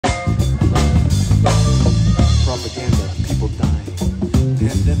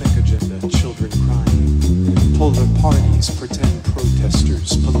these pretend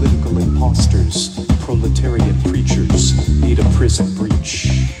protesters, political imposters, proletariat preachers need a prison breach.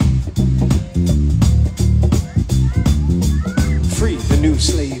 Free the new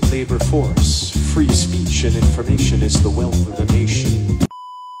slave labor force. Free speech and information is the wealth of the nation.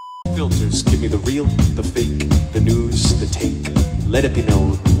 Filters, give me the real, the fake, the news, the take. Let it be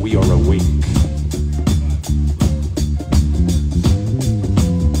known we are awake.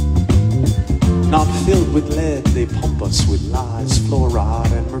 Not filled with lead, they pump us with lies, fluoride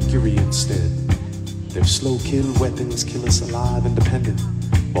and mercury instead. Their slow kill weapons kill us alive and dependent,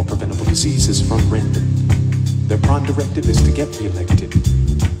 while preventable diseases run rampant. Their prime directive is to get reelected.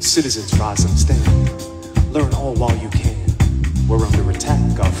 Citizens rise and stand. Learn all while you can. We're under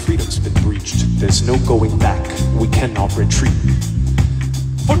attack, our freedom's been breached. There's no going back, we cannot retreat.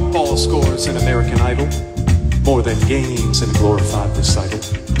 Football scores in American Idol, more than games in glorified recital.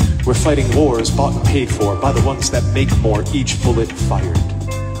 We're fighting wars bought and paid for by the ones that make more each bullet fired.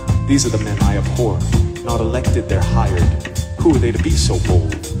 These are the men I abhor, not elected, they're hired. Who are they to be so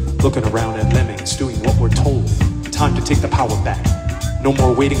bold? Looking around at lemmings, doing what we're told. Time to take the power back. No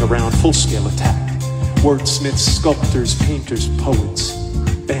more waiting around, full-scale attack. Wordsmiths, sculptors, painters, poets,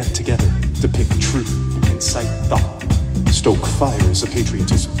 band together, depict truth, incite thought. Stoke fires of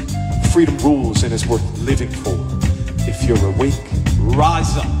patriotism. Freedom rules and is worth living for. If you're awake,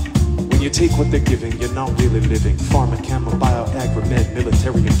 rise up. When you take what they're giving, you're not really living. Pharma, camera, bio, agri-med,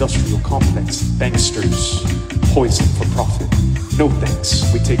 military, industrial complex, banksters, poison for profit. No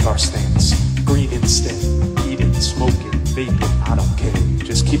thanks, we take our stance. Green instead, eating, smoking, vaping, I don't care.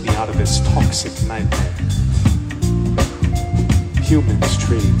 Just keep me out of this toxic nightmare. Humans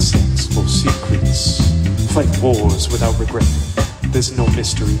trade sex for secrets. Fight wars without regret. There's no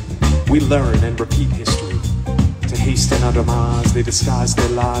mystery. We learn and repeat history. To hasten our demise, they disguise their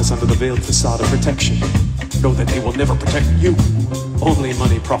lies under the veiled facade of protection. Know that they will never protect you. Only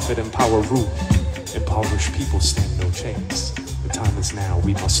money, profit, and power rule. Impoverished people stand no chance. The time is now,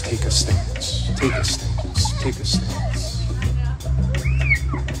 we must take a stance. Take a stance, take a stance.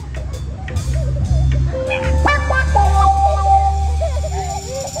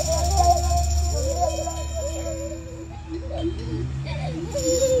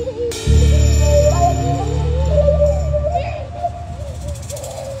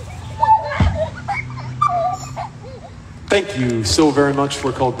 Thank you so very much.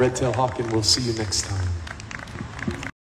 We're called Red Tail Hawk, and we'll see you next time.